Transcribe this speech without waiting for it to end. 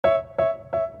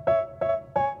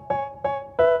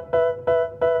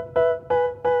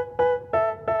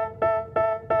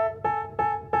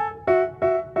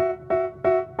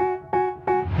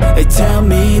tell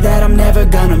me that I'm never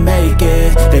gonna make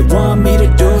it. They want me to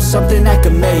do something that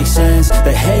could make sense.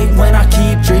 They hate when I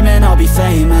keep dreaming I'll be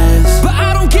famous, but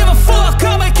I don't give a fuck,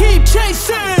 I'ma keep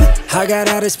chasing. I got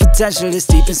all this potential that's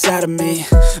deep inside of me,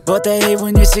 but they hate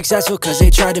when you're successful cause they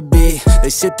try to be. They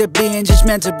sit there being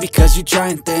judgmental because you're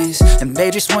trying things, and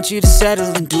they just want you to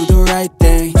settle and do the right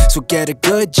thing. So get a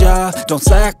good job, don't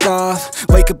slack off.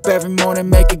 Wake up every morning,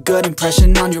 make a good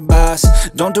impression on your boss.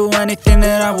 Don't do anything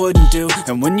that I wouldn't do,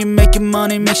 and when you're making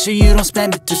money, make sure you don't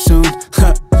spend it too soon.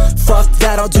 Fuck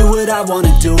that, I'll do what I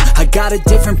wanna do. I got a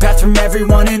different path from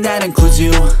everyone, and that includes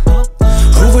you.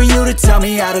 Who are you to tell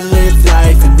me how to live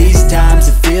life? In these times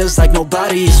it feels like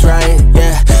nobody's right,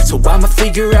 yeah. So I'ma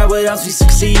figure out what else we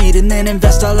succeed, and then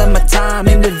invest all of my time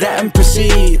into that and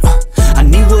proceed. I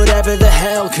need whatever the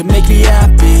hell could make me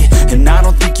happy, and I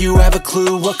don't think you have a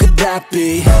clue what could that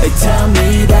be. They tell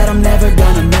me that I'm never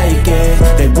gonna make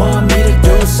it. They want me to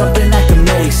do something that could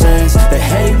make sense. They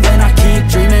hate when I keep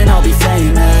dreaming I'll be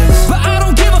famous, but I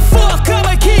don't give a fuck,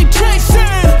 I'ma keep chasing.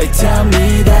 They tell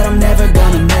me that I'm never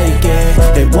gonna make it.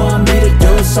 They want me to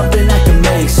do something that can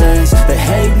make sense. They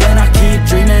hate when I keep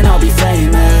dreaming I'll be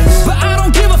famous, but I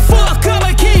don't give a fuck,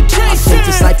 I'ma keep chasing. I think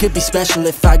this life could be special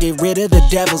if I get rid of the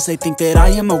devils. They think that I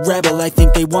am a rebel, I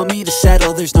think they want me to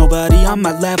settle. There's nobody on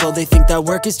my level. They think that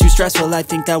work is too stressful, I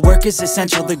think that work is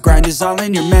essential. The grind is all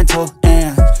in your mental,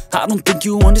 and I don't think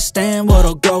you understand what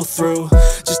I'll go through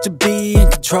just to be in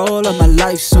control of my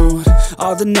life soon.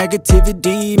 All the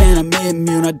negativity, man, I'm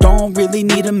immune. I don't really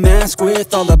need a mask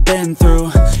with all I've been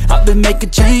through. I've been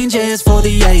making changes for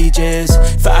the ages.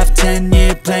 5-10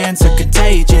 year plans are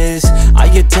contagious. I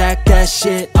attack that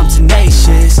shit, I'm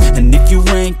tenacious. And if you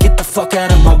ain't, get the fuck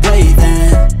out of my way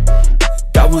then.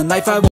 Got one life I